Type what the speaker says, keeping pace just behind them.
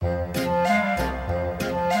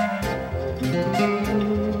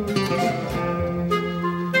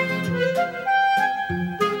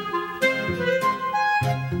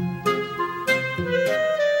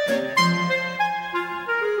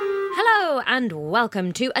and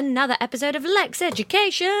welcome to another episode of Lex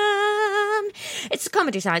Education. It's a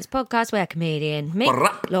comedy science podcast where comedian me,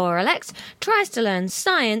 Laura Lex, tries to learn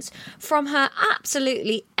science from her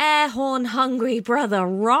absolutely air horn hungry brother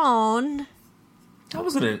Ron. That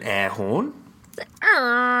wasn't an air horn.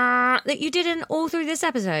 That you didn't all through this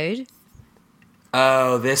episode.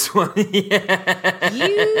 Oh, this one,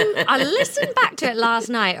 yeah. I listened back to it last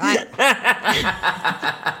night, right?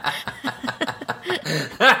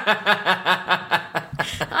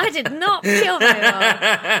 I did not feel very well.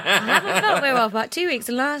 I haven't felt very well for about 2 weeks,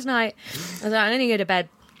 and last night I was like, I'm going to go to bed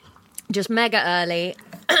just mega early,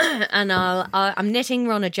 and I'm knitting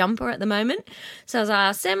Ron a jumper at the moment. So I was like,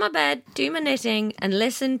 I'll sit in my bed, do my knitting, and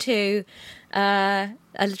listen to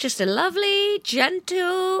just a lovely,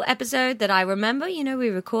 gentle episode that I remember. You know, we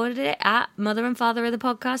recorded it at Mother and Father of the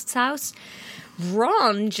Podcast's house.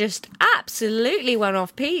 Ron just absolutely went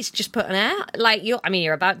off piece, just put an air, like,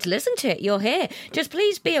 you're about to listen to it, you're here. Just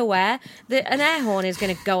please be aware that an air horn is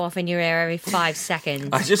going to go off in your ear every 5 seconds.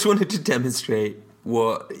 I just wanted to demonstrate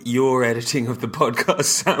what your editing of the podcast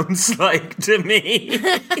sounds like to me.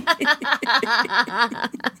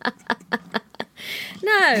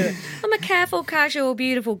 No, I'm a careful, casual,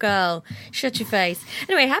 beautiful girl. Shut your face.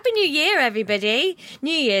 Anyway, Happy New Year, everybody.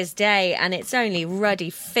 New Year's Day, and it's only ruddy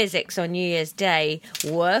physics on New Year's Day.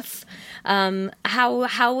 Woof.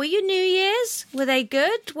 How were your New Year's? Were they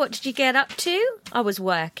good? What did you get up to? I was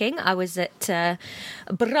working. I was at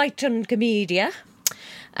Brighton Comedia,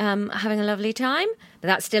 having a lovely time. But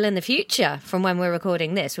that's still in the future from when we're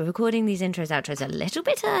recording this. We're recording these intros, outros a little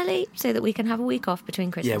bit early so that we can have a week off between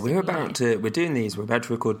Christmas and New Year. We're doing these. We're about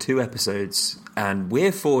to record 2 episodes, and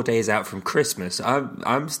we're 4 days out from Christmas.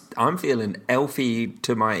 I'm feeling elfy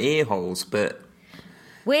to my ear holes, but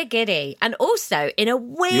we're giddy. And also, in a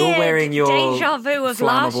weird you're wearing your deja vu of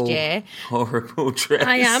last year, horrible dress.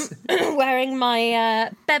 I am wearing my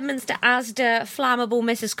Bedminster Asda flammable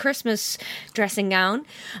Mrs. Christmas dressing gown.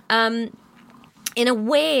 In a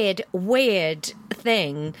weird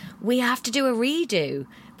thing, we have to do a redo,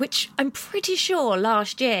 which I'm pretty sure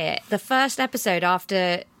last year, the first episode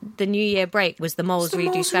after the New Year break was the Moles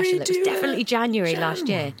redo special. It was definitely January last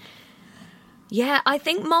year. Yeah, I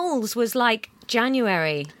think Moles was like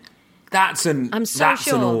January. That's an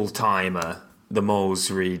sure. all-timer, the Moles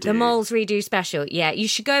redo. The Moles redo special, yeah. You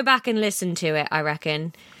should go back and listen to it, I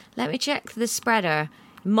reckon. Let me check the spreader.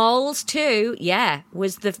 Moles 2, yeah,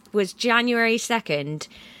 was January 2nd.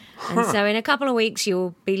 And so in a couple of weeks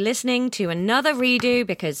you'll be listening to another redo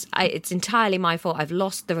because it's entirely my fault. I've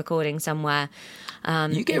lost the recording somewhere.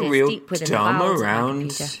 You get real dumb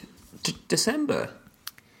around December.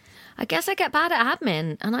 I guess I get bad at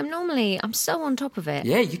admin, and I'm so on top of it.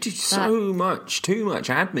 Yeah, you do too much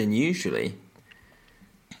admin usually.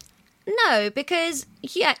 No, because,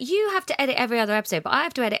 yeah, you have to edit every other episode, but I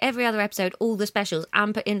have to edit every other episode, all the specials,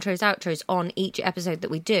 and put intros, outros on each episode that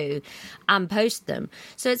we do, and post them.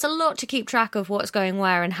 So it's a lot to keep track of what's going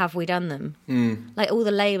where and have we done them. Like all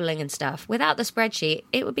the labelling and stuff. Without the spreadsheet,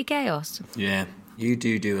 it would be chaos. Yeah, you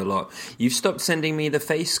do a lot. You've stopped sending me the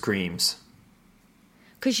face creams.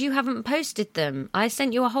 Because you haven't posted them. I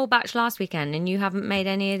sent you a whole batch last weekend, and you haven't made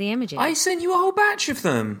any of the images. I sent you a whole batch of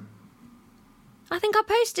them. I think I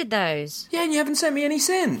posted those. Yeah, and you haven't sent me any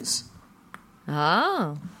since.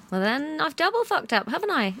 Oh, well then I've double fucked up,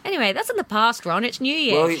 haven't I? Anyway, that's in the past, Ron. It's New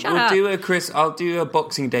Year. Well, I'll do a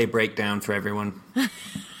Boxing Day breakdown for everyone.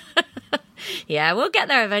 Yeah, we'll get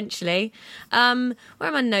there eventually. Where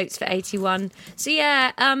are my notes for 81? So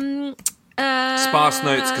yeah, sparse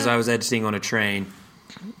notes because I was editing on a train.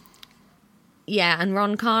 Yeah, and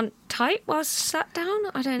Ron can't type whilst sat down?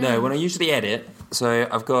 I don't know. No, when I usually edit, so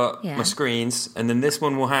I've got my screens, and then this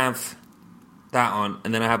one will have that on,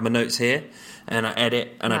 and then I have my notes here, and I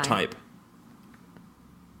edit, and I type.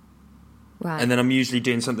 Right. And then I'm usually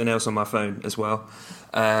doing something else on my phone as well.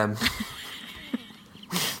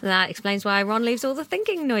 That explains why Ron leaves all the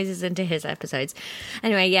thinking noises into his episodes.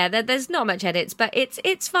 Anyway, yeah, there's not much edits, but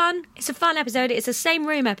it's fun. It's a fun episode. It's a same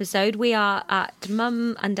room episode. We are at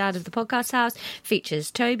Mum and Dad of the Podcast House. Features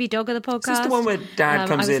Toby, dog of the podcast. Is this the one where Dad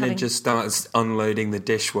comes in and just starts unloading the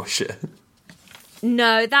dishwasher?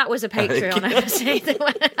 No, that was a Patreon episode that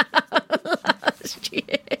went out last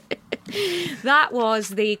year. That was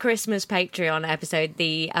the Christmas Patreon episode,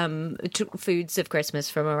 the foods of Christmas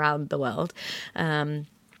from around the world.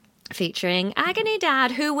 featuring Agony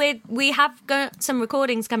Dad, who we have got some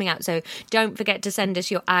recordings coming out, so don't forget to send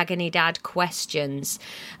us your Agony Dad questions.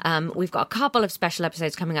 We've got a couple of special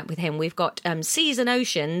episodes coming up with him. We've got Seas and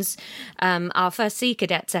Oceans, our first Sea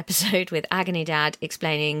Cadets episode with Agony Dad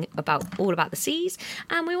explaining all about the seas,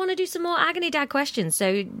 and we want to do some more Agony Dad questions,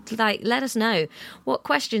 so let us know, what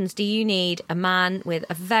questions do you need a man with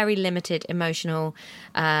a very limited emotional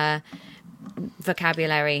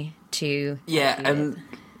vocabulary to and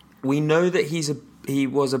we know that he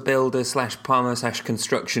was a builder / plumber /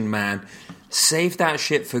 construction man. Save that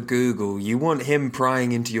shit for Google. You want him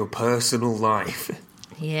prying into your personal life.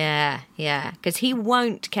 Yeah, because he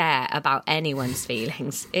won't care about anyone's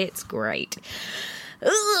feelings. It's great.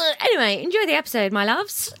 Anyway, enjoy the episode, my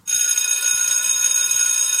loves.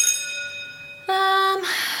 All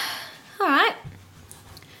right.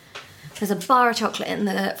 There's a bar of chocolate in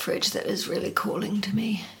the fridge that is really calling to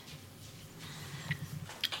me.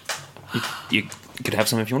 You could have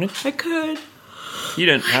some if you wanted. I could. You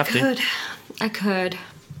don't have to. I could.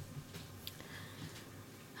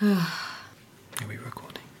 Are we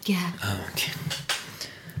recording? Yeah. Oh, okay.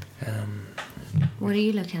 What are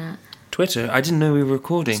you looking at? Twitter? I didn't know we were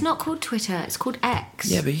recording. It's not called Twitter, it's called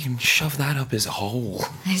X. Yeah, but you can shove that up his hole.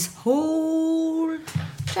 His hole. Do you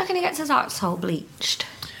reckon he gets his asshole bleached?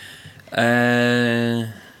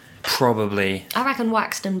 Probably. I reckon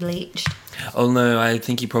waxed and bleached. Oh no, I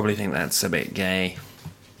think you probably think that's a bit gay.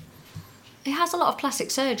 He has a lot of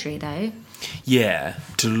plastic surgery, though. Yeah,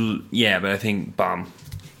 but I think bum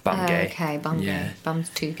gay. Okay, bum gay. Bum's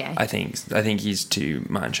too gay. I think he's too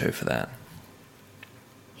macho for that.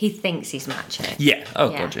 He thinks he's macho. Yeah. Oh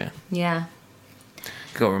god, yeah. Yeah.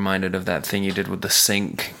 Got reminded of that thing you did with the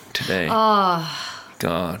sink today. Oh.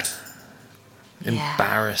 God. Yeah.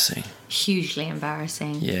 Embarrassing. Hugely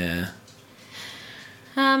embarrassing. Yeah.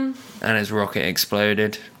 And his rocket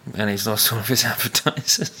exploded, and he's lost all of his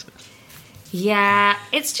advertisers. Yeah,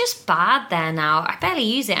 it's just bad there now. I barely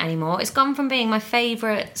use it anymore. It's gone from being my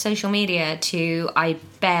favourite social media to I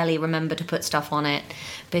barely remember to put stuff on it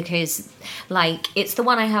because, it's the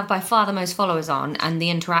one I have by far the most followers on, and the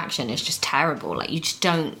interaction is just terrible. You just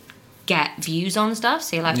don't get views on stuff,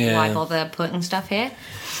 so you're like, why bother putting stuff here?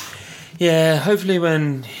 Yeah, hopefully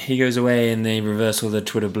when he goes away and they reverse all the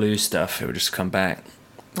Twitter Blue stuff, it will just come back.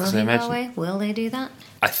 Will he go away? Will they do that?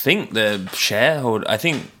 I think the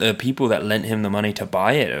people that lent him the money to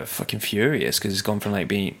buy it are fucking furious because it's gone from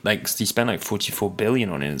being he spent 44 billion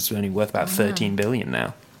on it. It's only worth about 13 billion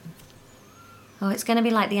now. Oh, it's going to be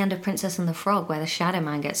like the end of Princess and the Frog, where the Shadow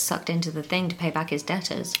Man gets sucked into the thing to pay back his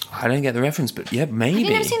debtors. I don't get the reference, but yeah, maybe. Have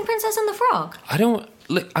you never seen Princess and the Frog?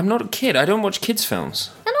 I'm not a kid. I don't watch kids' films.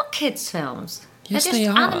 They're not kids' films. Yes, They're just they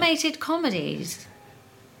are. animated comedies.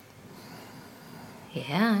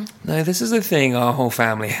 Yeah. No, this is the thing our whole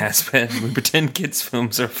family has, where we pretend kids'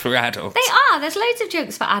 films are for adults. They are. There's loads of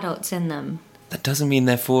jokes for adults in them. That doesn't mean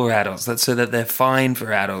they're for adults. That's so that they're fine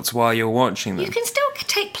for adults while you're watching them. You can still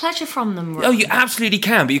take pleasure from them, Ron. Oh, you absolutely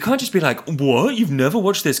can, but you can't just be like, what? You've never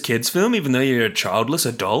watched this kids' film even though you're a childless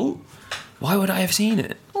adult? Why would I have seen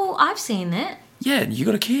it? Well, I've seen it. Yeah, you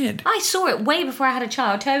got a kid. I saw it way before I had a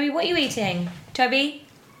child. Toby, what are you eating? Toby?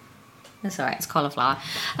 That's all right, it's cauliflower.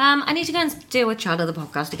 I need to go and deal with Child of the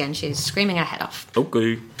podcast again. She's screaming her head off.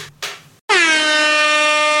 Okay.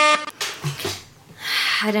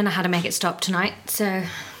 I don't know how to make it stop tonight, so...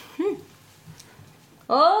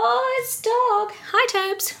 Oh, it's dog. Hi,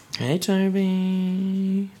 Tobes. Hey,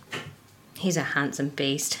 Toby. He's a handsome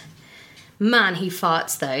beast. Man, he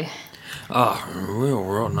farts, though. Oh, real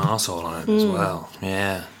rotten arsehole on it as well.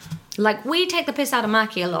 Yeah. We take the piss out of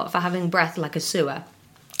Mackie a lot for having breath like a sewer.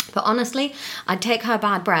 But honestly, I'd take her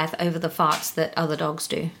bad breath over the farts that other dogs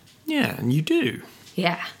do. Yeah, and you do.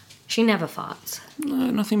 Yeah, she never farts.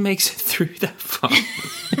 No, nothing makes it through that far.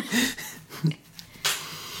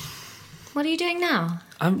 What are you doing now?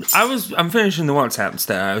 I'm finishing the WhatsApps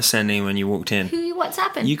that I was sending when you walked in. What's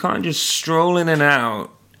happened? You can't just stroll in and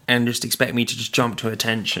out and just expect me to just jump to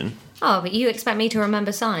attention. Oh, but you expect me to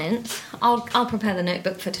remember science. I'll prepare the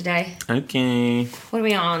notebook for today. Okay. What are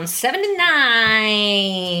we on?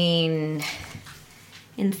 79.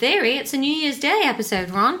 In theory, it's a New Year's Day episode,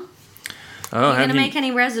 Ron. Oh, are you going to make any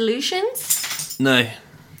resolutions? No.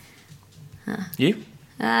 Huh. You?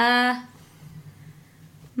 Don't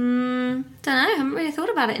know. I haven't really thought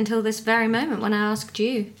about it until this very moment when I asked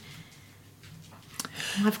you.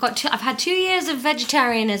 I've had 2 years of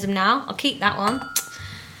vegetarianism now. I'll keep that one.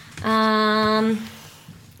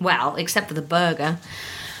 Well, except for the burger.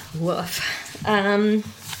 Woof. I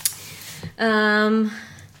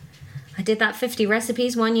I did that 50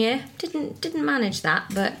 recipes one year. Didn't manage that,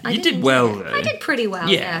 but I did well, enjoy it. though. I did pretty well.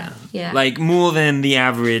 Yeah. Like more than the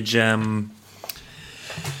average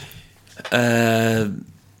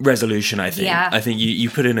resolution, I think. Yeah. I think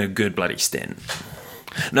you put in a good bloody stint.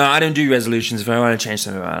 No, I don't do resolutions. If I want to change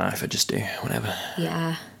something about my life, I just do whatever.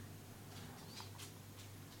 Yeah.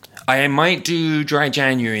 I might do dry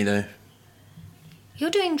January though.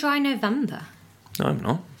 You're doing dry November. No, I'm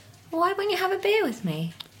not. Why won't you have a beer with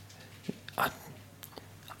me?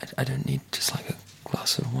 I don't need just like a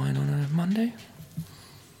glass of wine on a Monday.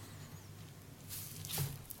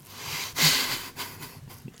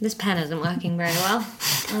 This pen isn't working very well.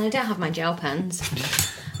 And I don't have my gel pens.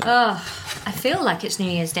 Oh, I feel like it's New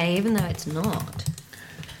Year's Day even though it's not.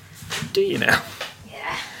 Do you now?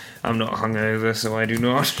 Yeah. I'm not hungover, so I do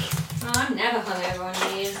not. Oh, I'm never hungover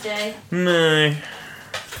on New Year's Day. No.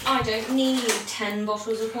 I don't need 10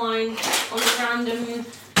 bottles of wine on a random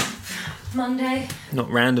Monday. Not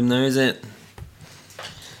random though, is it?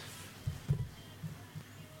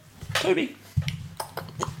 Toby.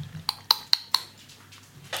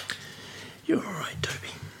 You're alright, Toby.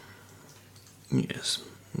 Yes.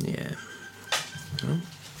 Yeah. Well.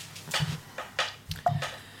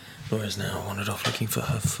 Laura's now wandered off looking for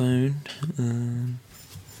her phone.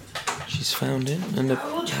 She's found it. And a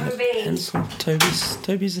pencil.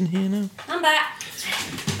 Toby's in here now. I'm back.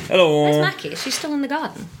 Hello. Where's Mackie? Is she still in the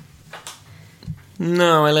garden?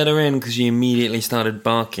 No, I let her in because she immediately started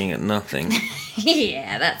barking at nothing.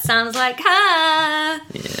 Yeah, that sounds like her.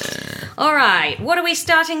 Yeah. All right, what are we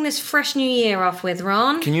starting this fresh new year off with,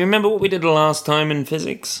 Ron? Can you remember what we did last time in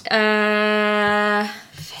physics?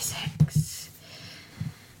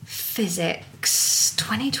 Physics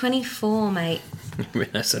 2024, mate. I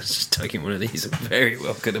realised I was just taking one of these. It very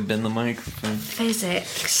well could have been the microphone.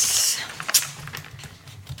 Physics.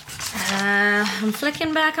 I'm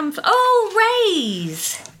flicking back.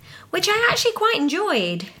 Rays! Which I actually quite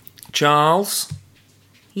enjoyed. Charles?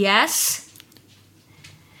 Yes.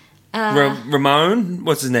 Ramon?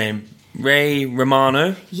 What's his name? Ray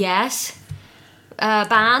Romano? Yes.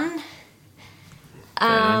 Ban.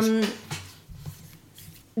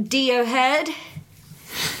 Dio Head.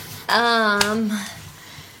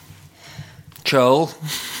 Chel.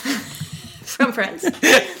 From Friends.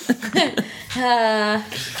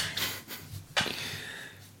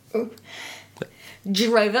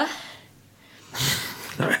 Jerover.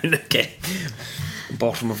 Alright, okay.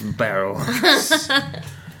 Bottom of the barrel.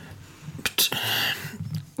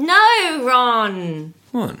 No, Ron.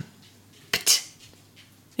 What?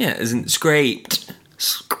 Yeah, isn't scraped.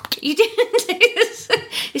 You didn't do this.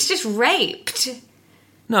 It's just raped.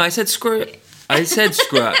 No, I said scrape. I said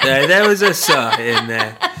scrap. There was a "sir" in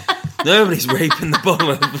there. Nobody's raping the bottom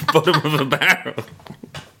of a barrel.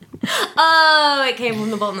 Oh, it came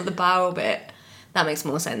from the bottom of the barrel bit. That makes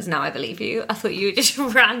more sense now, I believe you. I thought you were just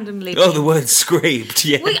randomly... Oh, the word scraped,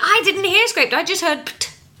 yeah. Wait, I didn't hear scraped. I just heard...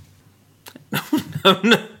 No, I'm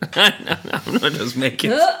not just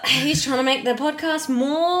making... He's trying to make the podcast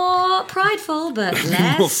more prideful, but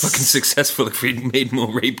less... More fucking successful if we'd made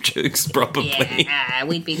more rape jokes, probably. Yeah,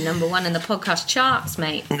 we'd be number one in the podcast charts,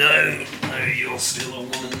 mate. No, you're still a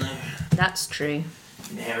woman, though. That's true.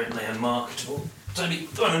 Inherently unmarketable. Toby,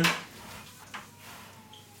 go on then.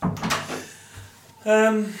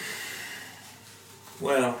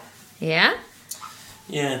 Well. Yeah?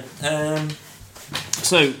 Yeah.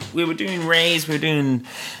 So, we were doing rays, we were doing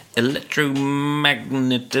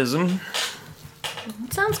electromagnetism.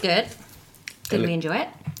 Sounds good. Did we enjoy it?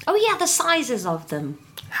 Oh yeah, the sizes of them.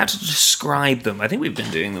 How to describe them. I think we've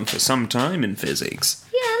been doing them for some time in physics.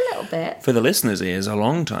 Yeah, a little bit. For the listeners' ears, a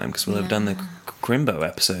long time, because we'll have done the Crimbo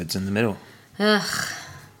episodes in the middle. Ugh.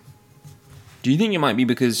 Do you think it might be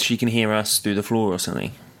because she can hear us through the floor or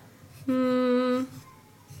something? No.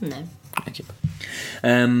 Okay.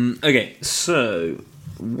 Okay, so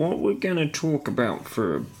what we're going to talk about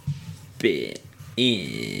for a bit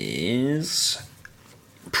is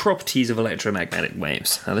properties of electromagnetic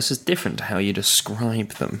waves. Now, this is different to how you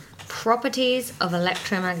describe them. Properties of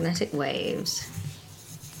electromagnetic waves.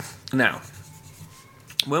 Now,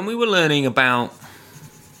 when we were learning about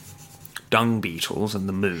dung beetles and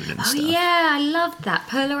the moon and stuff. Oh yeah, I loved that.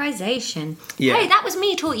 Polarization. Yeah. Hey, that was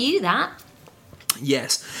me taught you that.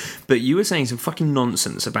 Yes, but you were saying some fucking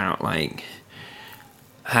nonsense about, like,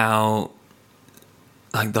 how,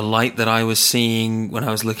 like, the light that I was seeing when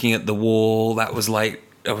I was looking at the wall, that was like,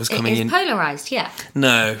 I was coming in... It's polarized, yeah.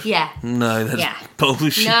 No. Yeah. No, that's Yeah.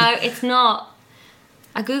 bullshit. No, it's not.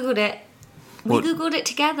 I googled it. We Googled it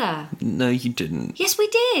together. No, you didn't. Yes, we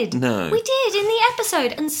did. No. We did in the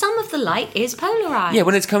episode, and some of the light is polarised. Yeah,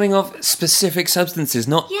 when it's coming off specific substances,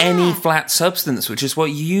 not any flat substance, which is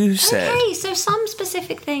what you said. Okay, so some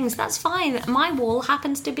specific things, that's fine. My wall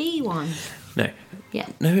happens to be one. No. Yeah.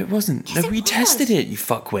 No, it wasn't. Yes, no, we it tested was. it, you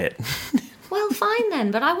fuckwit. Well, fine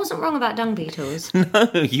then, but I wasn't wrong about dung beetles.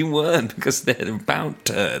 No, you weren't, because they're about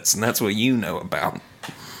turds, and that's what you know about.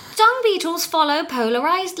 Dung beetles follow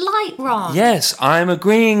polarised light, Ron. Yes, I'm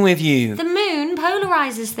agreeing with you. The moon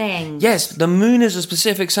polarises things. Yes, the moon is a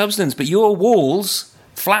specific substance, but your walls,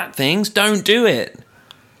 flat things, don't do it.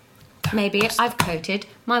 Maybe I've coated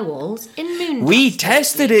my walls in moon We dust.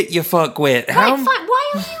 tested it, you fuckwit. Right, fine.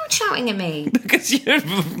 Why are you shouting at me? Because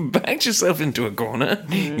you've backed yourself into a corner,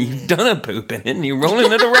 you've done a poop in it, and you're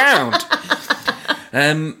rolling it around.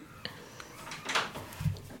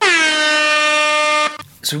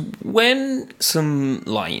 So when some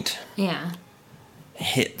light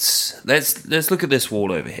hits, let's look at this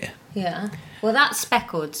wall over here. Yeah. Well, that's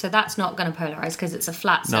speckled, so that's not going to polarise because it's a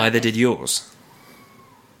flat surface. Neither did yours.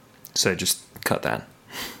 So just cut that.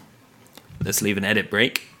 Let's leave an edit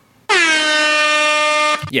break.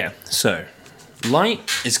 Yeah, so light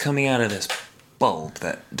is coming out of this bulb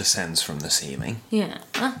that descends from the ceiling. Yeah.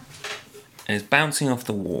 And it's bouncing off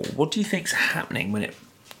the wall. What do you think's happening when it...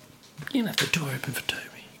 You left the door open for Toby.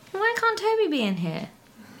 Why can't Toby be in here?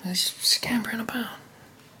 He's scampering about.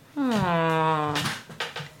 Aww.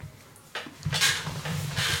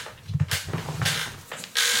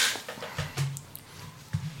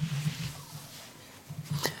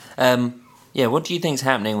 Yeah, what do you think's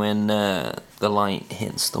happening when the light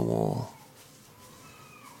hits the wall?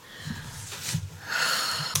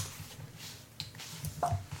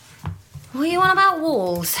 What are you on about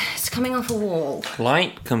walls? It's coming off a wall.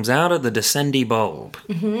 Light comes out of the descendy bulb,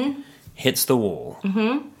 hits the wall,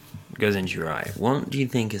 goes into your eye. What do you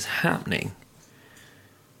think is happening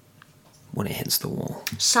when it hits the wall?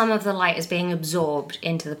 Some of the light is being absorbed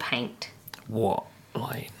into the paint. What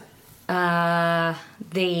light?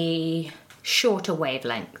 The shorter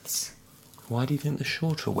wavelengths. Why do you think the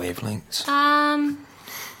shorter wavelengths?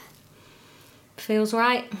 Feels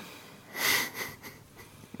right.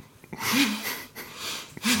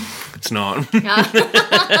 It's not.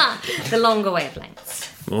 The longer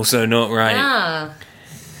wavelengths. Also not right. Ah.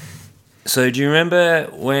 So do you remember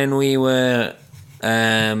when we were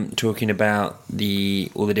talking about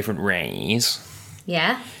all the different rays?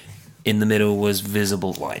 Yeah. In the middle was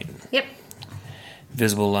visible light. Yep.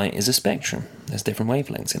 Visible light is a spectrum. There's different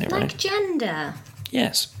wavelengths in it, Like right? gender.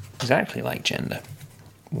 Yes, exactly like gender.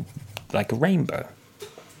 Like a rainbow.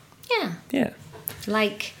 Yeah. Yeah.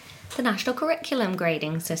 Like the national curriculum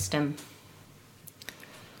grading system.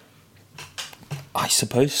 I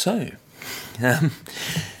suppose so. The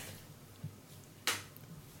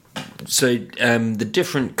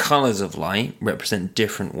different colours of light represent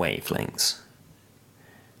different wavelengths.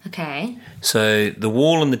 Okay. So the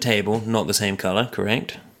wall and the table, not the same colour,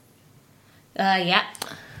 correct? Yeah.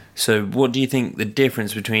 So what do you think the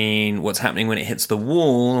difference between what's happening when it hits the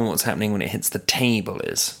wall and what's happening when it hits the table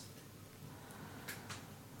is?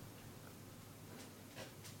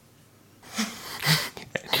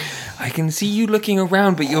 I can see you looking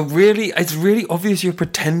around, but it's really obvious you're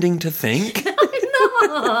pretending to think.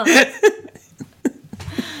 No.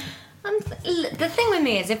 The thing with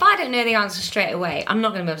me is, if I don't know the answer straight away, I'm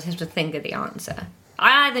not going to be able to think of the answer.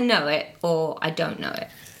 I either know it or I don't know it.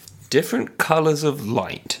 Different colours of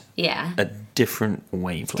light. Yeah. At different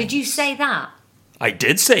wavelengths. Did you say that? I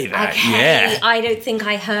did say that, Okay. yeah. I don't think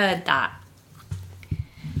I heard that.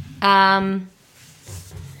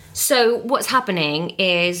 So what's happening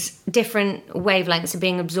is different wavelengths are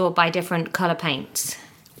being absorbed by different colour paints.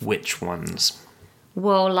 Which ones?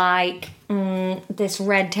 Well, like, this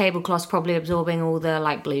red tablecloth's probably absorbing all the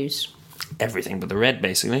light blues. Everything but the red,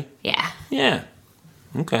 basically. Yeah. Yeah.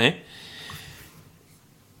 Okay.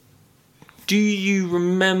 Do you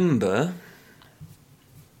remember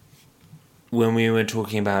when we were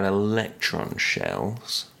talking about electron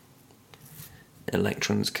shells?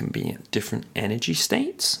 Electrons can be at different energy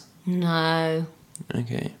states? No.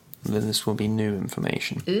 Okay. Then this will be new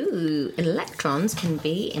information. Ooh, electrons can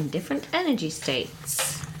be in different energy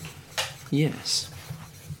states. Yes.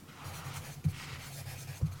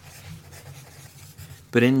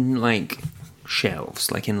 But in, like,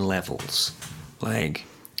 shelves, like in levels. Like...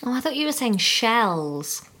 Oh, I thought you were saying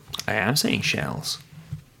shells. I am saying shells.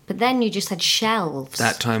 But then you just said shelves.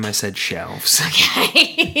 That time I said shelves.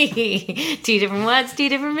 Okay. Two different words, two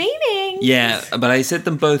different meanings. Yeah, but I said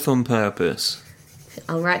them both on purpose.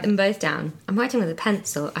 I'll write them both down. I'm writing with a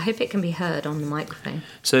pencil. I hope it can be heard on the microphone.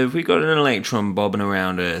 So if we got an electron bobbing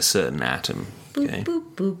around a certain atom, okay,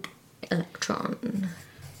 Boop, boop, boop. Electron.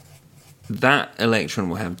 that electron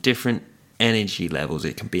will have different energy levels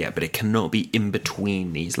it can be at, but it cannot be in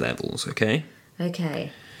between these levels, okay?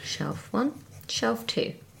 Okay. Shelf 1, shelf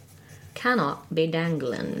 2. Cannot be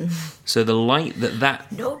dangling. So the light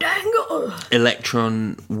that No dangle!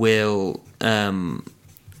 electron will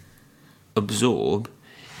absorb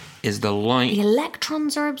is the light... The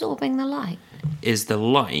electrons are absorbing the light. Is the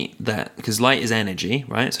light that... Because light is energy,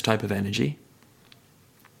 right? It's a type of energy.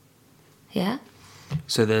 Yeah?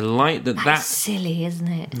 So the light That's silly, isn't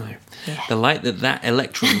it? No. Yeah. The light that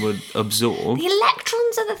electron would absorb... The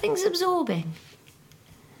electrons are the things absorbing.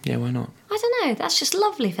 Yeah, why not? I don't know. That's just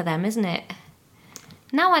lovely for them, isn't it?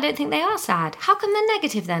 Now I don't think they are sad. How come they're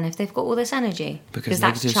negative then if they've got all this energy? Because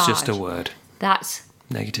that's negative's just a charge. word. That's...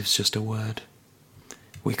 Negative's just a word.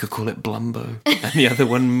 We could call it Blumbo. And the other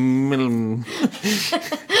one, Millum.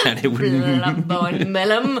 And it wouldn't... Blumbo and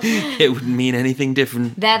Millum. It wouldn't mean anything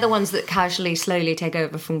different. They're the ones that casually, slowly take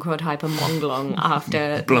over from Quadhype and Monglong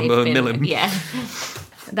after... Blumbo they've and been- Millum. Yeah.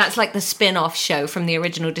 That's like the spin-off show from the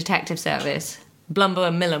original Detective Service. Blumbo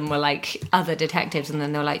and Millum were like other detectives, and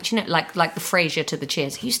then they were like, do you know, like the Frasier to the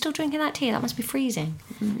Cheers. Are you still drinking that tea? That must be freezing.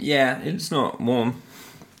 Yeah, it's not warm.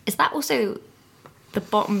 Is that also the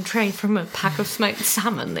bottom tray from a pack of smoked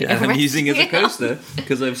salmon that Yeah, you're I'm using it as a resting on? coaster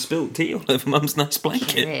because I've spilt tea all over Mum's nice You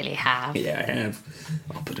blanket. really have. Yeah, I have.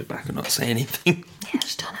 I'll put it back and not say anything. Yeah,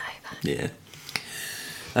 just turn it over.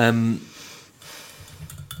 Yeah.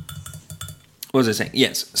 What was I saying?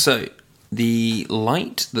 Yes, so the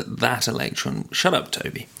light that electron... Shut up,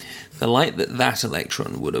 Toby. The light that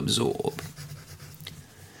electron would absorb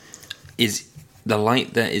is the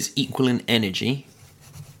light that is equal in energy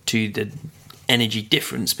to the energy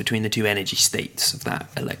difference between the two energy states of that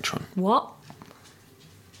electron. What?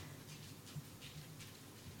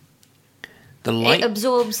 The light... It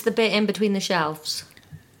absorbs the bit in between the shelves.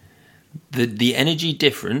 The energy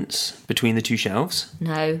difference between the two shelves,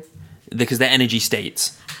 No. because they're energy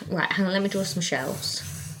states. Right, hang on, let me draw some shelves.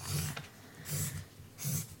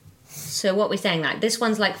 So what we're saying, like, this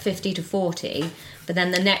one's like 50 to 40, but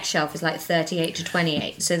then the next shelf is like 38 to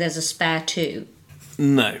 28, so there's a spare 2.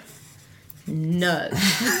 No. No.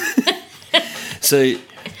 So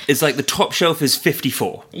it's like the top shelf is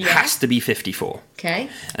 54. Yeah. Has to be 54. Okay,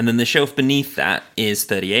 And then the shelf beneath that is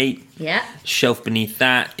 38. yeah, Shelf beneath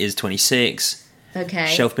that is 26. okay.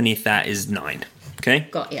 Shelf beneath that is 9. Okay?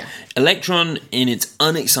 Got ya. Electron in its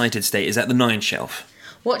unexcited state is at the 9 shelf.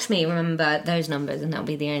 Watch me remember those numbers, and that'll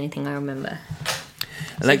be the only thing I remember.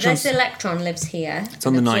 Electrons... So this electron lives here. It's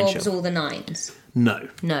on the 9 absorbs shelf. all the 9s. No.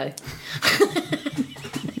 No.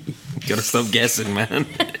 Gotta stop guessing, man.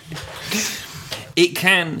 It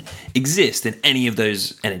can exist in any of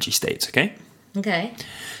those energy states, okay? Okay.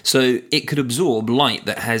 So it could absorb light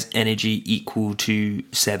that has energy equal to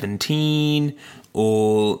 17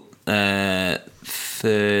 or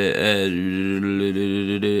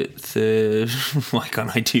why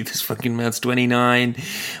can't I do this fucking maths? 29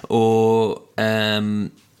 or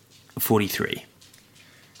 43.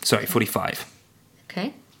 Sorry, 45.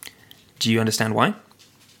 Okay. Do you understand why?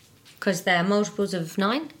 Because they're multiples of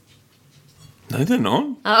 9? No, they're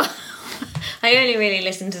not. Oh. I only really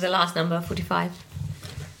listened to the last number, 45.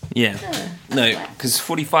 Yeah. No, because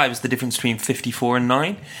 45 is the difference between 54 and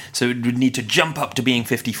 9. So it would need to jump up to being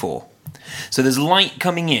 54. So there's light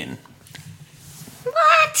coming in.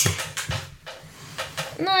 What?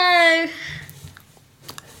 No.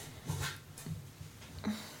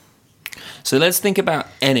 So let's think about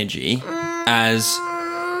energy as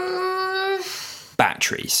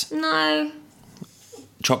batteries. No.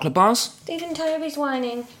 Chocolate bars? Even Toby's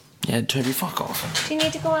whining. Yeah, Toby, fuck off. Do you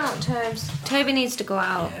need to go out, Tobes? Toby needs to go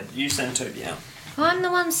out. Yeah, you send Toby out. I'm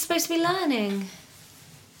the one supposed to be learning.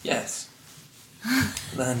 Yes.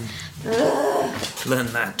 Learn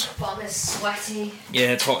that. Bum is sweaty.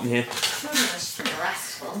 Yeah, it's hot in here.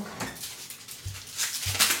 Stressful.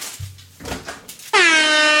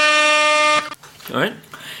 Alright?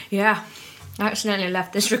 Yeah. I accidentally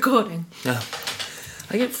left this recording. Yeah.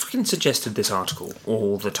 I get fucking suggested this article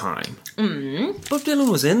all the time. Bob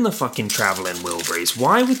Dylan was in the fucking Travelling Wilburys.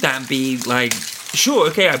 Why would that be, like... Sure,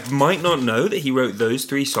 okay, I might not know that he wrote those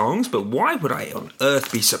 3 songs, but why would I on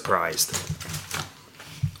earth be surprised?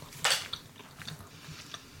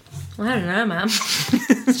 I don't know, man.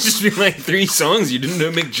 It's just been like 3 songs you didn't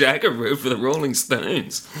know Mick Jagger wrote for the Rolling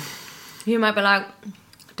Stones. You might be like,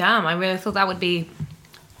 damn, I really thought that would be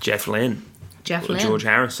Jeff Lynne. Jeff Or Lynne. George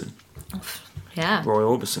Harrison. Yeah. Roy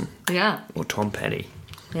Orbison. Yeah. Or Tom Petty.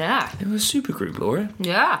 Yeah. It was a supergroup, Laura.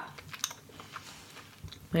 Yeah.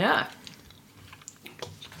 Yeah.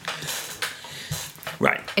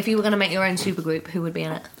 Right. If you were going to make your own supergroup, who would be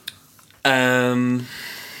in it? Dan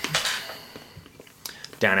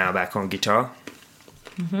Auerbach on guitar.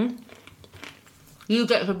 You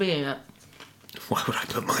get to be in it. Why would I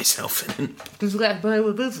put myself in? Because you get to play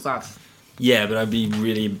with these guys. Yeah, but I'd be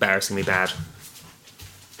really embarrassingly bad.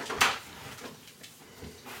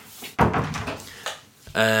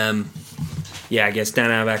 Yeah, I guess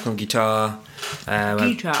Dan Auerbach on guitar.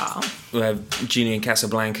 Guitar. We have Julian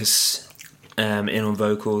Casablancas in on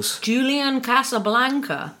vocals. Julian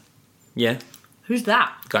Casablanca. Yeah, Who's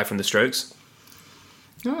that? guy from The Strokes.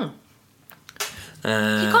 Oh.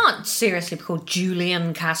 You can't seriously be called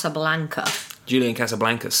Julian Casablanca. Julian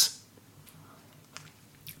Casablancas.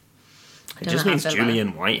 It Don't just know how means to say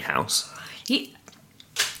Julian Whitehouse. Yeah.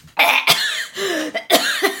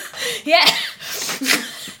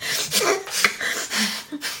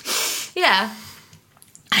 Yeah.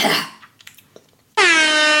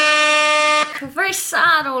 I'm very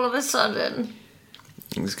sad all of a sudden.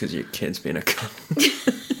 It's because your kid's being a cunt.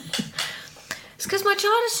 It's because my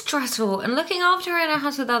child is stressful and looking after her in a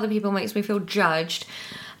house with other people makes me feel judged.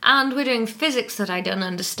 And we're doing physics that I don't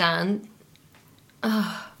understand.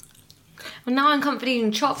 Ugh. And now I'm comforting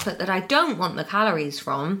eating chocolate that I don't want the calories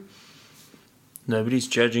from. Nobody's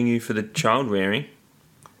judging you for the child rearing.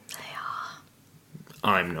 They are.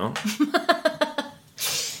 I'm not.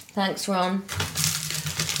 Thanks, Ron.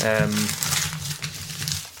 No,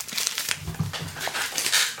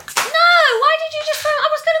 why did you just throw I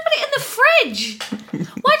was going to put it in the fridge.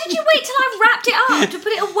 Why did you wait till I wrapped it up to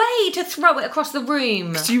put it away to throw it across the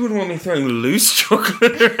room? So you wouldn't want me throwing loose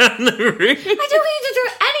chocolate around the room? I don't want you to throw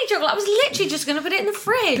any chocolate. I was literally just going to put it in the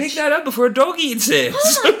fridge. Pick that up before a dog eats it.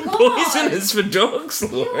 Oh my God. Poisonous for dogs, You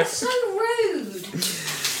Laura. are so rude.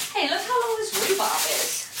 Hey, look how long this rhubarb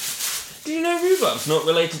is. Do you know rhubarb's not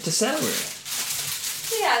related to celery?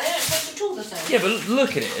 Yeah, they don't taste at all the same. Yeah, but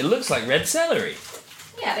look at it. It looks like red celery.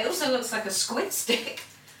 Yeah, it also looks like a squid stick.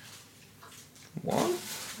 What?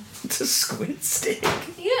 It's a squid stick.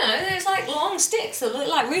 You know, there's like long sticks that look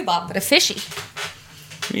like rhubarb but are fishy.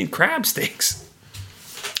 You mean crab sticks?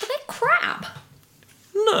 Are they crab?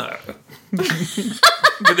 No.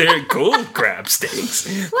 But they're called crab sticks.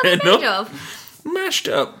 What are They're they made not of? mashed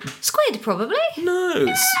up. Squid, probably. No.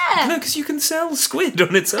 Yeah. No, because you can sell squid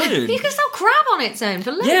on its own. You can sell crab on its own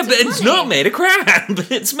for loads Yeah, of but it's money. not made of crab.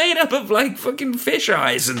 It's made up of like fucking fish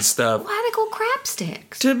eyes and stuff. Why are they called crab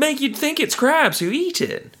sticks? To make you think it's crabs who eat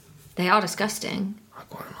it. They are disgusting. I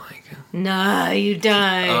quite like it. No, you don't.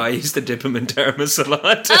 Oh, I used to dip them in tiramisu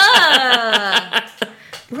salad.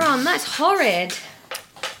 Ron, that's horrid.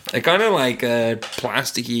 They're kind of like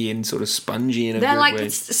plasticky and sort of spongy in a They're good like way.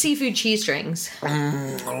 seafood cheese strings.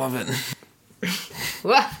 I love it.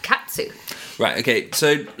 Whoa, katsu. Right, okay,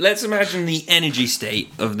 so let's imagine the energy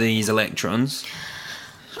state of these electrons.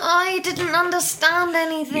 I didn't understand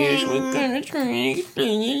anything.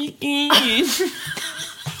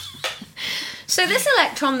 So this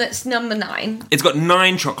electron that's number 9 It's got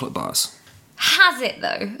 9 chocolate bars. has it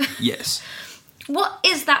though. Yes. What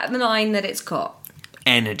is that 9 that it's got?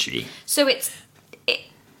 Energy. So it's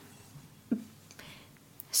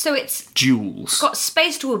Joules. got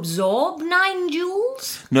space to absorb 9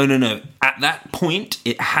 joules? No. At that point,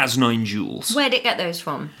 it has 9 joules. Where'd it get those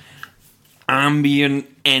from? Ambient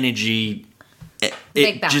energy. It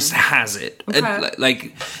Big Bang. just has it.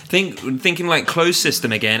 Okay. Thinking like closed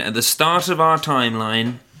system again. At the start of our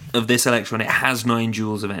timeline of this electron, it has 9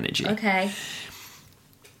 joules of energy. Okay.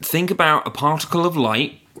 Think about a particle of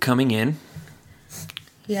light coming in.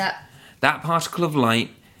 Yeah. That particle of light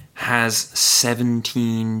has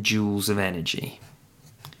 17 joules of energy.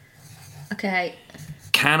 Okay.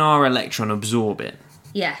 Can our electron absorb it?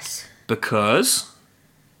 Yes. Because...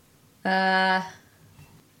 What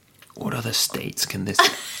other states can this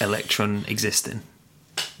electron exist in?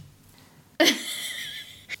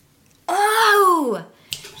 Oh!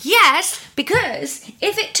 Yes, because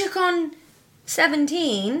if it took on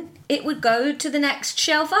 17, it would go to the next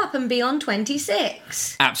shelf up and be on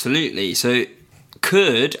 26. Absolutely. So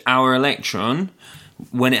could our electron,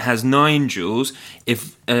 when it has 9 joules,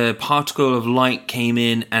 if a particle of light came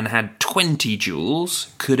in and had 20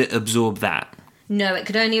 joules, could it absorb that? No, it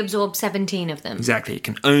could only absorb 17 of them. Exactly. It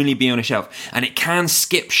can only be on a shelf. And it can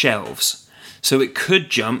skip shelves. So it could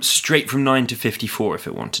jump straight from 9 to 54 if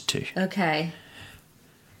it wanted to. Okay.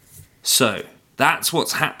 So that's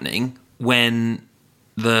what's happening when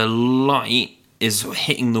the light is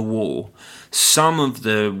hitting the wall. Some of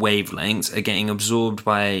the wavelengths are getting absorbed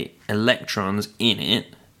by electrons in it,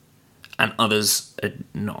 and others are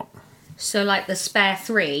not. So, like the spare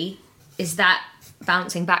 3, is that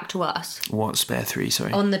bouncing back to us? What spare 3,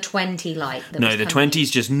 sorry? On the 20 light. No, the 20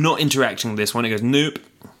 is just not interacting with this one. It goes, nope.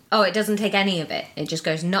 Oh, it doesn't take any of it. It just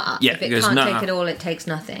goes nuh-uh. Yeah, if it goes can't nuh-uh. take it all, it takes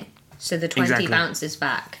nothing. So the 20 Exactly. bounces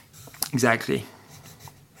back. Exactly.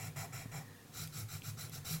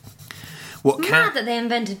 It's mad that they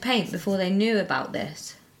invented paint before they knew about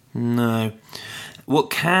this. No. What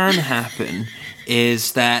can happen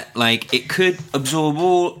is that, like, it could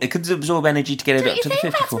absorb energy to get it up to the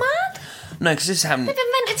 54. That's mad? No, because this happened. They've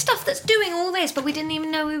invented stuff that's doing all this, but we didn't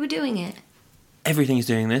even know we were doing it. Everything is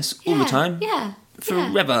doing this all the time. Yeah.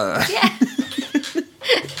 Forever. Yeah.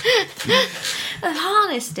 They've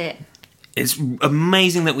harnessed it. It's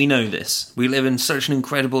amazing that we know this. We live in such an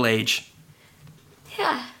incredible age.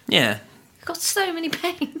 Yeah. Yeah. We've got so many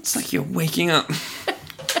paints. It's like you're waking up.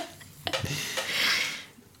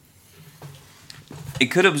 It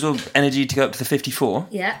could absorb energy to go up to the 54.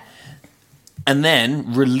 Yeah. And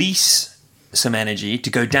then release some energy to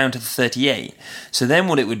go down to the 38. So then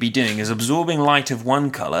what it would be doing is absorbing light of one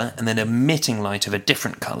colour and then emitting light of a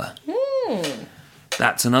different colour.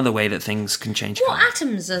 That's another way that things can change What colour.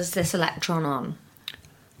 atoms is this electron on?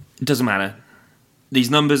 It doesn't matter. These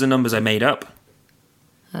numbers are numbers I made up.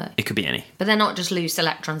 It could be any. But they're not just loose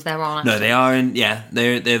electrons, they're on No, they are in. Yeah,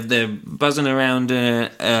 they're buzzing around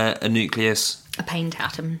a nucleus. a paint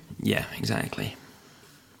atom. Yeah, exactly.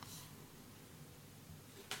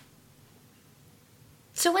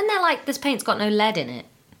 So when they're like, this paint's got no lead in it,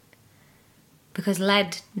 because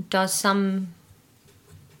lead does some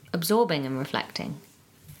absorbing and reflecting,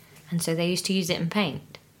 and so they used to use it in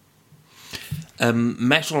paint.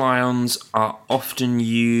 Metal ions are often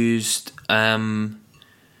used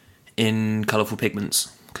in colourful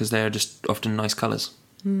pigments because they're just often nice colours.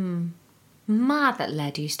 Mad that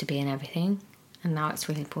lead used to be in everything, and now it's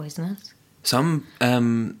really poisonous. Some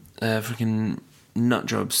freaking nut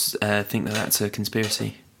jobs think that that's a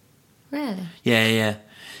conspiracy. Really? Yeah.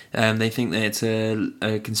 They think that it's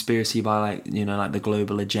a conspiracy by, like, you know, like the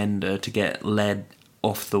global agenda to get lead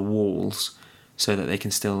off the walls so that they can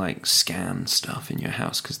still, like, scan stuff in your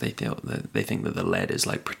house because they think that the lead is,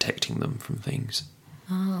 like, protecting them from things.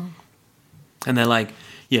 Oh. And they're like,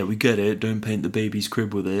 yeah, we get it, don't paint the baby's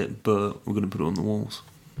crib with it, but we're going to put it on the walls.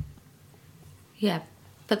 Yeah,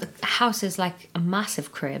 but the house is like a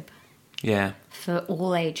massive crib Yeah. for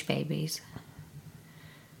all age babies.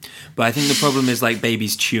 But I think the problem is, like,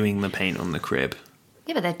 babies chewing the paint on the crib.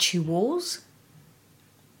 Yeah, but they're chew walls.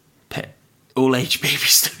 All age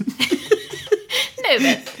babies don't. No,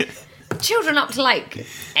 but children up to like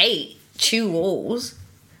 8 chew walls.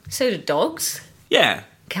 So do dogs, Yeah.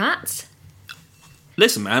 cats.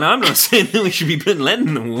 Listen, man, I'm not saying that we should be putting lead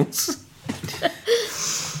in the walls.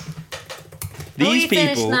 Are we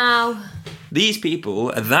finished now? These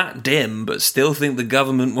people are that dim, but still think the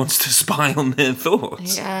government wants to spy on their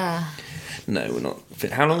thoughts. Yeah. No, we're not.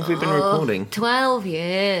 How long have we been recording? 12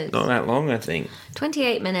 years. Not that long, I think.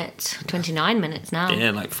 28 minutes. 29 minutes now. Yeah,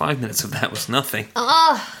 like 5 minutes of that was nothing.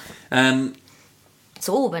 Oh, It's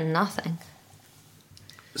all been nothing.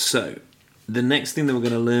 So, the next thing that we're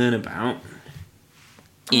going to learn about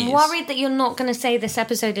is... I'm worried that you're not going to say this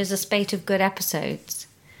episode is a spate of good episodes.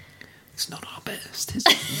 It's not our best, is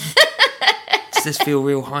it? Does this feel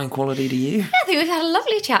real high quality to you? I think we've had a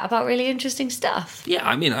lovely chat about really interesting stuff. Yeah,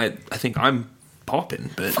 I mean, I think I'm popping,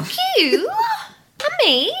 but... Fuck you! And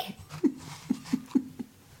me!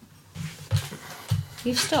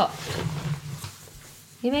 You've stopped.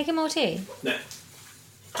 You making more tea? No,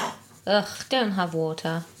 Ugh, don't have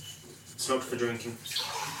water. it's not for drinking.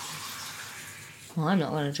 Well, I'm not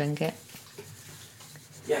going to drink it.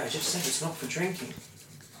 Yeah, I just said it's not for drinking.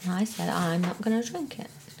 I said I'm not going to drink it.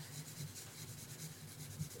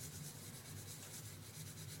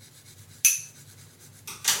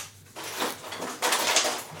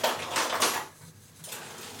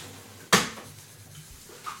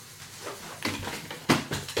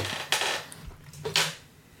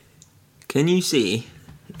 Can you see,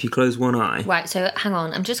 if you close one eye... Right, so hang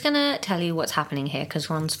on. I'm just going to tell you what's happening here because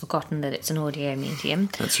Ron's forgotten that it's an audio medium.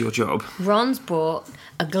 That's your job. Ron's brought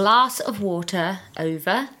a glass of water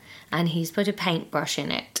over and he's put a paintbrush in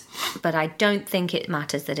it. But I don't think it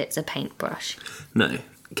matters that it's a paintbrush. No.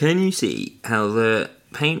 Can you see how the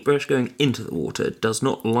paintbrush going into the water does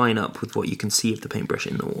not line up with what you can see of the paintbrush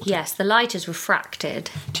in the water? Yes, the light is refracted.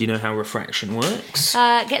 Do you know how refraction works?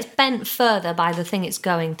 It gets bent further by the thing it's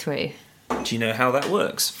going through. Do you know how that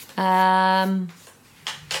works? Angles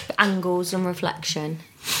and reflection.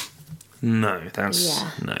 No, that's...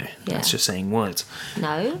 Yeah. No, Yeah. that's just saying words.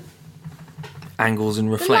 No. Angles and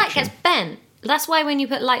The light reflection. gets bent That's why when you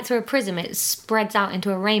put light through a prism, it spreads out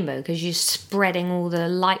into a rainbow, because you're spreading all the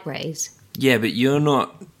light rays. Yeah, but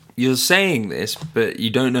you're saying this, but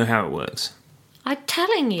you don't know how it works. I'm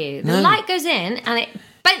telling you. No. The light goes in and it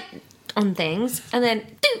bent on things, and then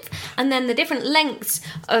doof, and then the different lengths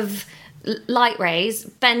of light rays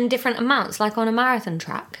bend different amounts, like on a marathon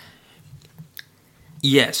track.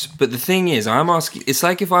 Yes, but the thing is, it's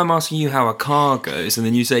like if I'm asking you how a car goes, and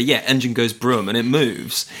then you say, yeah, engine goes brum, and it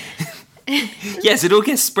moves. Yes, it all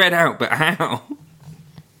gets spread out, but how?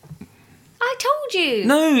 I told you.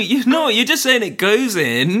 No, you're not. You're just saying it goes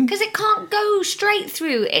in. Because it can't go straight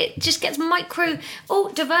through. It just gets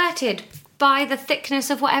diverted by the thickness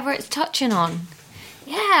of whatever it's touching on.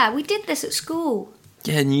 Yeah, we did this at school.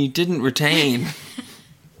 Yeah, and you didn't retain.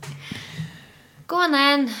 Go on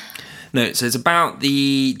then. No, so it's about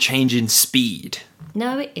the change in speed.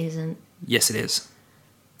 No, it isn't. Yes, it is.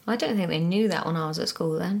 I don't think they knew that when I was at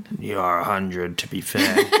school then. You are 100, to be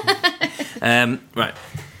fair. Right.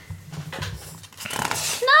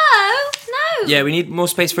 No. Yeah, we need more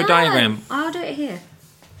space for a diagram. I'll do it here.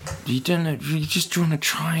 You don't know. You're just drawing a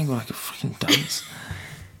triangle like a fucking dunce.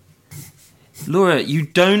 Laura, you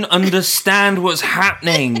don't understand what's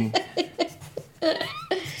happening. Like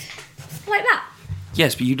that?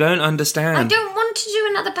 Yes, but you don't understand. I don't want to do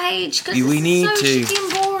another page because We need so to. shitty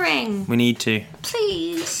and boring. We need to.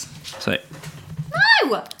 Please. So,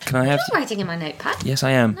 No! can I have... I'm not writing in my notepad. Yes,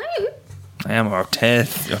 I am. No. I am. I'll tear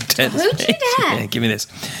Don't you this page. dare. Yeah, give me this.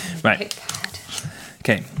 Right. Notepad.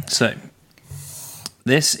 Okay, so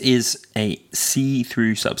this is a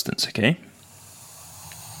see-through substance, okay?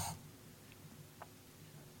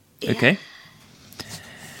 Yeah. Okay.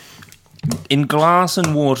 In glass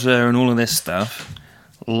and water and all of this stuff,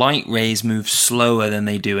 light rays move slower than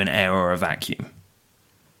they do in air or a vacuum.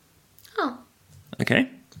 Oh, Okay?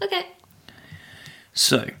 okay.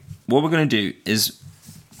 So, what we're going to do is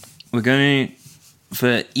we're going to,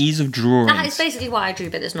 for ease of drawing... That is basically what I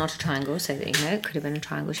drew, but it's not a triangle, so that you know it could have been a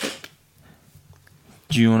triangle shape.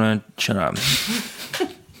 Do you want to shut up?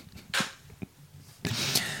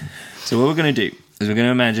 So what we're going to do is we're going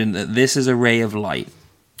to imagine that this is a ray of light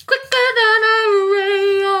Quicker than a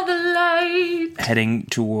ray of light. heading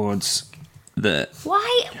towards the...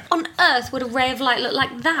 Why on earth would a ray of light look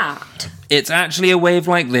like that? It's actually a wave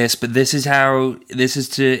like this, but this is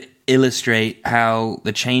to illustrate how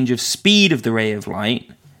the change of speed of the ray of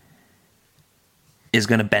light is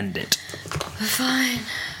going to bend it. Fine.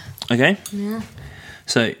 Okay? Yeah.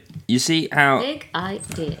 So, you see how... Big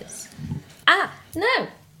ideas. Ah, no.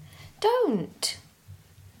 Don't.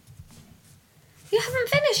 You haven't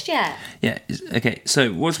finished yet. Yeah, okay,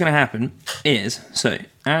 so what's going to happen is... So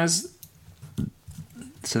that's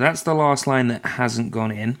the last line that hasn't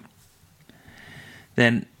gone in.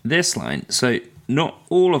 Then this line, so not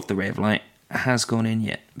all of the ray of light has gone in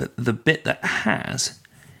yet, but the bit that has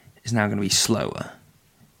is now going to be slower.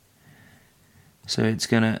 So it's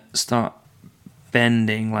going to start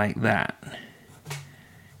bending like that.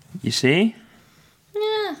 You see?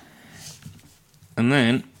 Yeah. And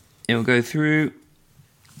then it'll go through...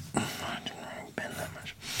 I didn't really bend that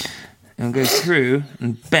much. It'll go through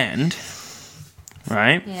and bend,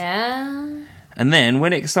 right? Yeah. And then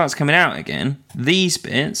when it starts coming out again, these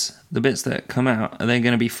bits, the bits that come out, are then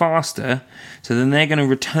going to be faster. So then they're going to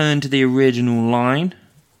return to the original line.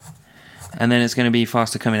 And then it's going to be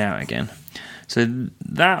faster coming out again. So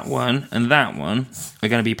that one and that one are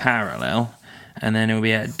going to be parallel. And then it'll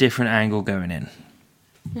be at a different angle going in.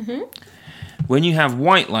 Mm-hmm. When you have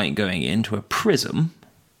white light going into a prism,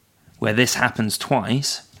 where this happens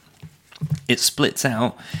twice, it splits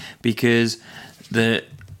out because the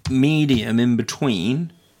medium in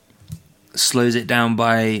between slows it down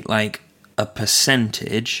by like a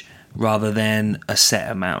percentage rather than a set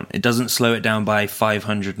amount. It doesn't slow it down by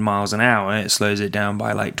 500 miles an hour, it slows it down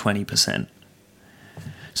by like 20%.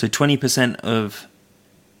 So 20% of...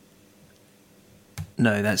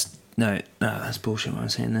 No, that's bullshit what I'm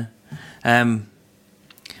saying there.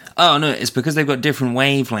 Oh no, it's because they've got different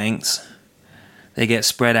wavelengths. They get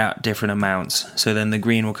spread out different amounts. So then the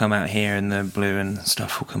green will come out here and the blue and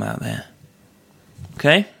stuff will come out there.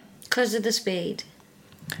 Okay? Because of the speed.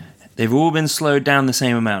 They've all been slowed down the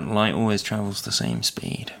same amount. Light always travels the same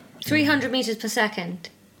speed. 300 metres per second.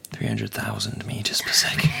 300,000 metres per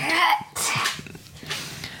second.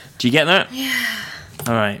 Do you get that? Yeah.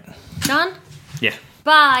 Alright. Done? Yeah.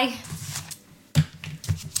 Bye.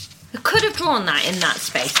 I could have drawn that in that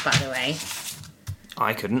space, by the way.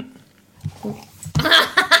 I couldn't. Numb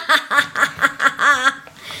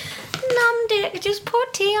dick just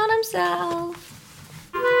poured tea on himself.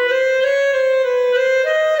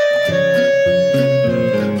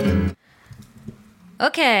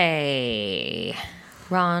 Okay.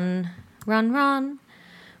 Run, run, run.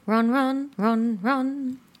 Run, run, run,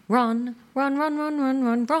 run. Run, run, run, run, run,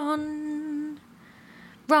 run, run.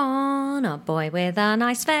 Ron, a boy with a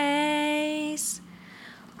nice face.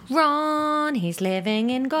 Ron, he's living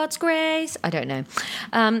in God's grace. I don't know.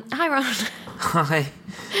 Hi, Ron. Hi.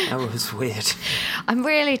 That was weird. I'm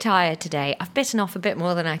really tired today. I've bitten off a bit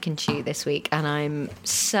more than I can chew this week, and I'm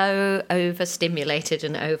so overstimulated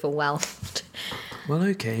and overwhelmed. Well,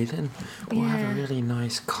 okay, then we'll have a really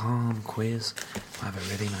nice, calm quiz. We'll have a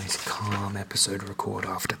really nice, calm episode record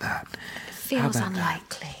after that. Feels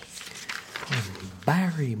unlikely.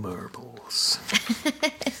 Barry Marbles.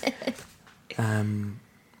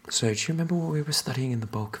 So, do you remember what we were studying in the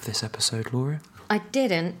bulk of this episode, Laura? I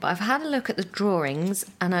didn't, but I've had a look at the drawings,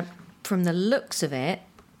 and from the looks of it...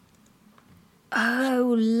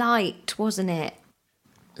 Oh, light, wasn't it?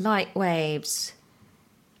 Light waves.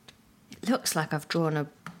 It looks like I've drawn a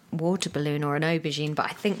water balloon or an aubergine, but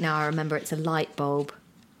I think now I remember it's a light bulb.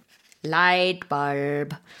 Light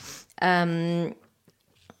bulb. Oh,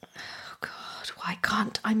 God, why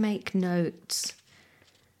can't I make notes?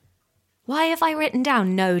 Why have I written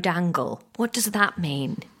down no dangle? What does that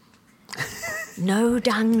mean? No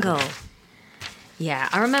dangle. Yeah,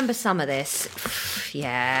 I remember some of this.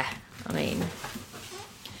 Yeah, I mean,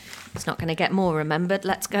 it's not going to get more remembered.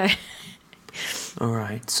 Let's go. All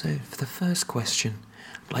right, so for the first question,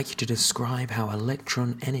 I'd like you to describe how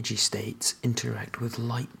electron energy states interact with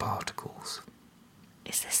light particles.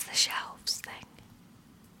 Is this the shelves thing?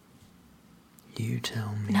 You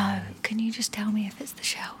tell me. No, can you just tell me if it's the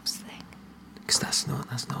shelves thing? Because that's not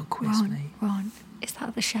a quiz, mate. Ron, is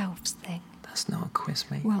that the shelves thing? That's not a quiz,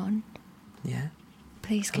 mate. Ron, Yeah?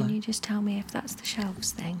 please, can you just tell me if that's the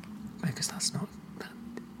shelves thing? Because that's not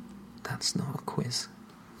a quiz.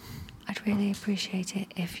 I'd really appreciate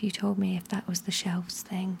it if you told me if that was the shelves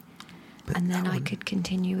thing. But And then I could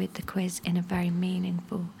continue with the quiz in a very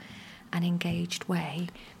meaningful and engaged way,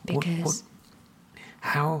 because...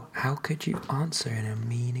 How could you answer in a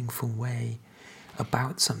meaningful way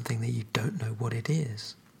about something that you don't know what it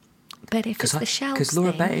is? But if it's the shelves thing... Because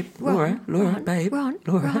Laura, babe, Ron,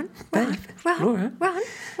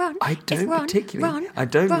 I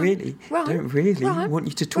don't really want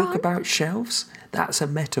you to talk about shelves. That's a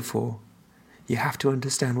metaphor. You have to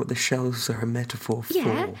understand what the shelves are a metaphor for.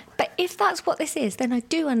 Yeah, but if that's what this is, then I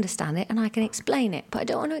do understand it and I can explain it. But I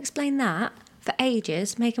don't want to explain that for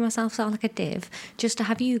ages, making myself sound like a div, just to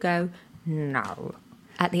have you go, no,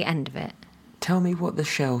 at the end of it. Tell me what the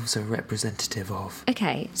shelves are representative of.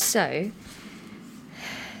 Okay, so...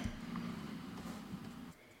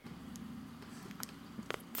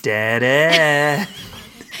 Dead air.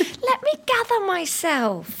 Let me gather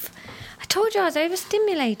myself. I told you I was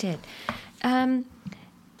overstimulated.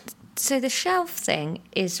 So the shelf thing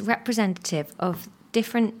is representative of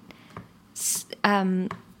different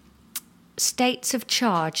states of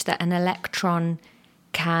charge that an electron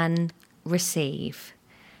can receive.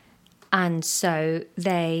 And so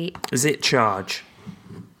they... Is it charge?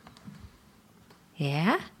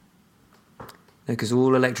 Yeah? Because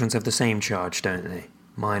all electrons have the same charge, don't they?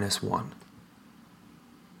 -1.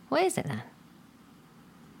 What is it then?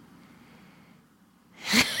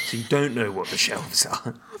 So you don't know what the shelves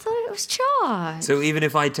are. I thought it was charge. So even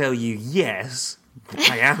if I tell you yes,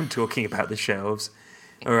 I am talking about the shelves.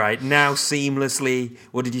 All right, now seamlessly,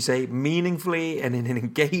 what did you say? Meaningfully and in an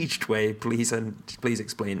engaged way, please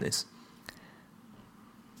explain this.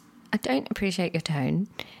 I don't appreciate your tone.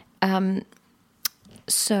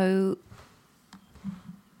 So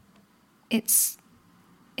it's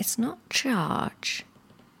not charge.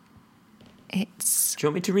 It's... Do you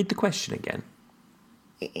want me to read the question again?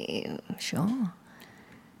 Sure.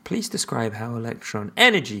 Please describe how electron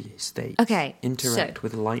energy states interact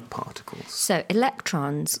with light particles. So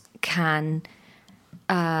electrons can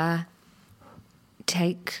absorb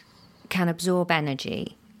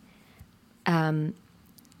energy,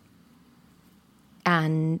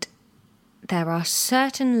 and there are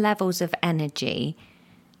certain levels of energy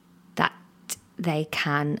that they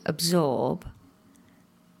can absorb,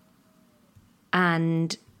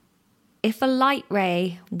 and if a light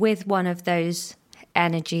ray with one of those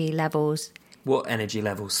energy levels... What energy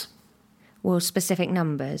levels? Well, specific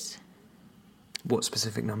numbers. What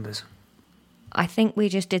specific numbers? I think we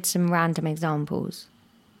just did some random examples.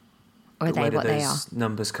 Or are they what they are? Where do those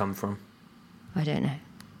numbers come from? I don't know.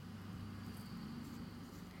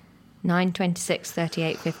 9, 26,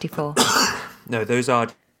 38, 54. No, those are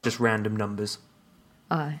just random numbers.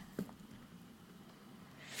 Oh.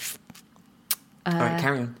 All right,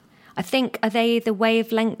 carry on. I think, are they the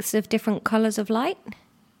wavelengths of different colours of light?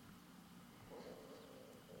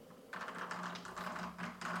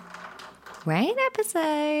 Rain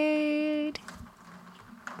episode.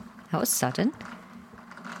 That was sudden.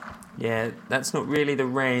 Yeah, that's not really the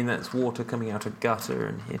rain. That's water coming out of gutter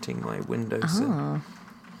and hitting my windowsill. Oh.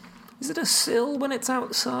 Is it a sill when it's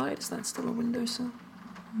outside? Is that still a windowsill?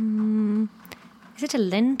 Is it a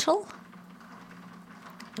lintel?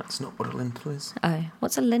 That's not what a lintel is. Oh,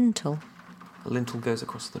 what's a lintel? A lintel goes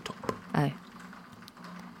across the top. Oh.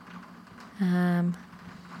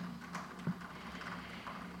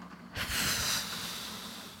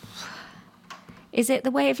 Is it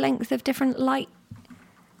the wavelength of different light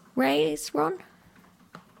rays, Ron?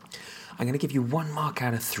 I'm going to give you 1 mark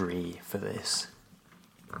out of 3 for this.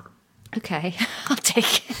 Okay, I'll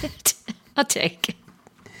take it. I'll take it.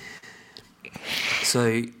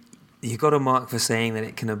 So you got a mark for saying that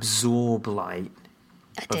it can absorb light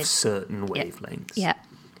I of certain wavelengths. Yeah.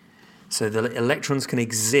 So the electrons can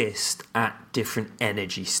exist at different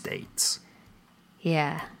energy states.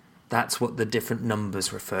 Yeah. That's what the different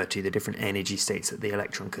numbers refer to, the different energy states that the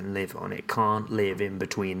electron can live on. It can't live in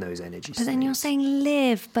between those energy states. But then you're saying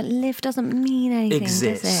live, but live doesn't mean anything,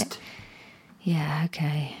 exist. does it? Yeah,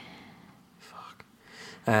 okay. Fuck.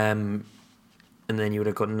 And then you would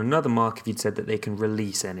have gotten another mark if you'd said that they can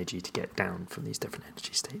release energy to get down from these different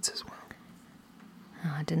energy states as well.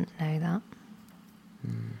 Oh, I didn't know that.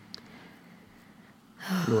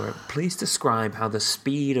 Laura, please describe how the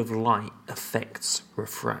speed of light affects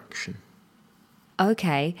refraction.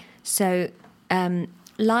 Okay, so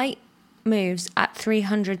light moves at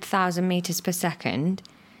 300,000 metres per second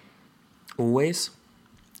Always?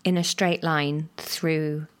 in a straight line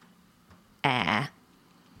through air.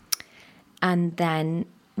 And then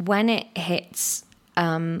when it hits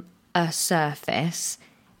a surface,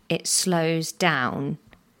 it slows down.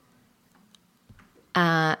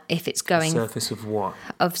 If it's going... Surface of what?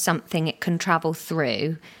 Of something it can travel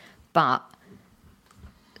through, but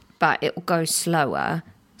it will go slower.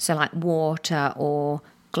 So like water or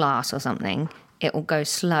glass or something, it will go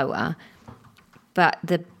slower. But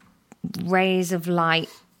the rays of light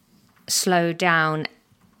slow down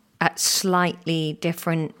at slightly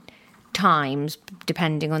different times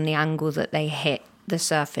depending on the angle that they hit the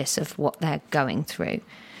surface of what they're going through.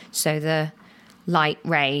 So the light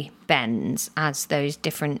ray bends as those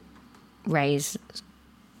different rays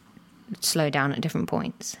slow down at different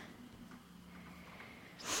points.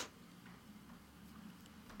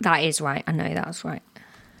 That is right. I know that's right.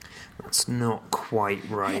 That's not quite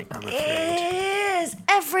right, I'm afraid. It is.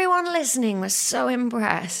 Everyone listening was so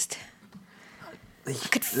impressed. I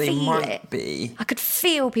could They feel might it. be. I could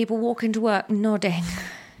feel people walking to work nodding.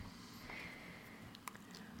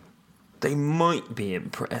 They might be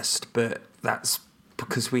impressed, but that's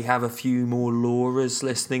because we have a few more Lauras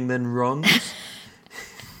listening than Rons.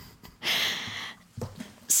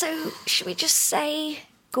 So, should we just say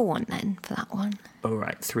go on then for that one? All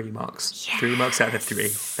right, 3 marks. Yes. 3 marks out of 3.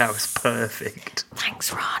 That was perfect.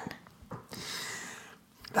 Thanks, Ron.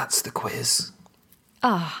 That's the quiz.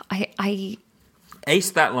 Oh, I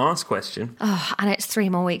Aced that last question. and it's 3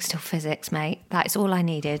 more weeks till physics, mate. That's all I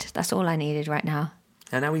needed. That's all I needed right now.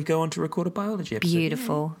 And now we go on to record a biology episode.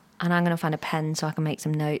 Beautiful. And I'm going to find a pen so I can make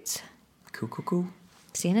some notes. Cool.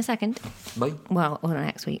 See you in a second. Bye. Well, or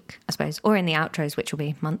next week, I suppose. Or in the outros, which will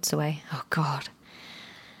be months away. Oh, God.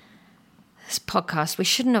 This podcast, we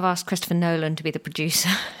shouldn't have asked Christopher Nolan to be the producer.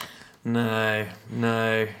 No.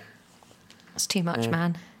 It's too much,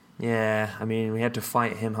 man. Yeah, I mean, we had to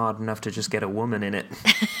fight him hard enough to just get a woman in it.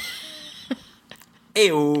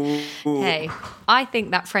 Ew. Hey, I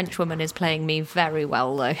think that French woman is playing me very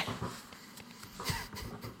well, though.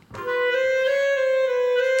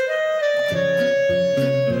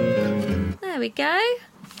 There we go.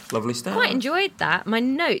 Lovely stuff. Quite enjoyed that. My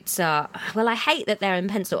notes are... Well, I hate that they're in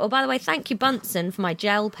pencil. Oh, by the way, thank you, Bunsen, for my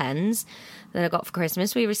gel pens that I got for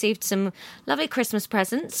Christmas. We received some lovely Christmas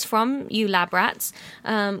presents from you lab rats.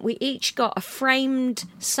 We each got a framed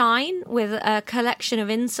sign with a collection of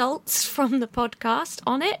insults from the podcast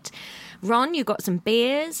on it. Ron, you got some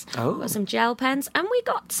beers, got some gel pens, and we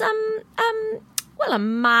got some, a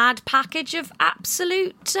mad package of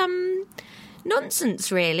absolute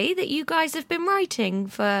nonsense, really, that you guys have been writing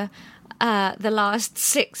for the last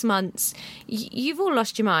 6 months. You've all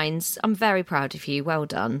lost your minds. I'm very proud of you. Well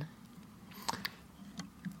done.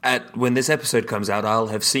 When this episode comes out, I'll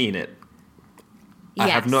have seen it. Yes. I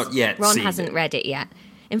have not yet Ron seen hasn't it. read it yet.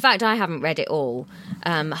 In fact, I haven't read it all.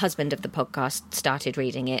 Husband of the podcast started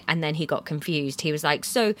reading it, and then he got confused. He was like,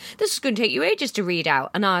 so this is going to take you ages to read out.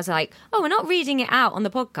 And I was like, oh, we're not reading it out on the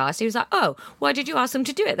podcast. He was like, oh, why did you ask them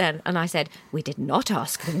to do it then? And I said, we did not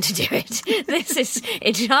ask them to do it. This is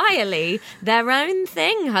entirely their own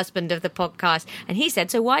thing, husband of the podcast. And he said,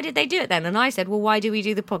 so why did they do it then? And I said, well, why do we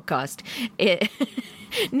do the podcast?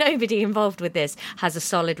 Nobody involved with this has a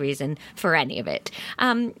solid reason for any of it.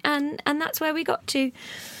 And that's where we got to.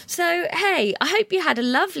 So, hey, I hope you had a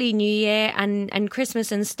lovely New Year and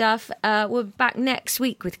Christmas and stuff. We're back next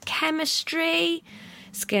week with chemistry.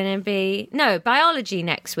 It's going to be... No, biology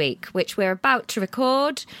next week, which we're about to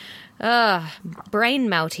record. Brain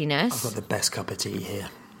meltiness. I've got the best cup of tea here.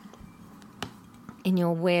 In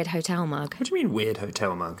your weird hotel mug. What do you mean weird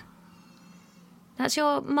hotel mug? That's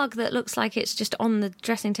your mug that looks like it's just on the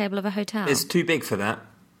dressing table of a hotel. It's too big for that.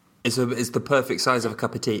 It's the perfect size of a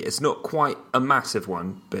cup of tea. It's not quite a massive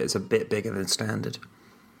one, but it's a bit bigger than standard.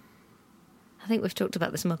 I think we've talked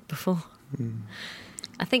about this mug before.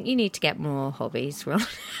 I think you need to get more hobbies, Ron.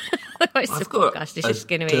 Otherwise the podcast is just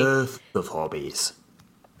going to be... dearth of hobbies.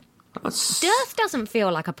 Dearth doesn't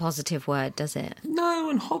feel like a positive word, does it?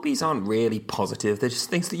 No, and hobbies aren't really positive. They're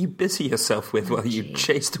just things that you busy yourself with while you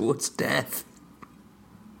chase towards death.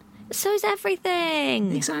 So's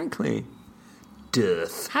everything. Exactly.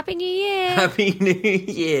 Dearth. Happy New Year. Happy New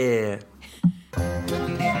Year.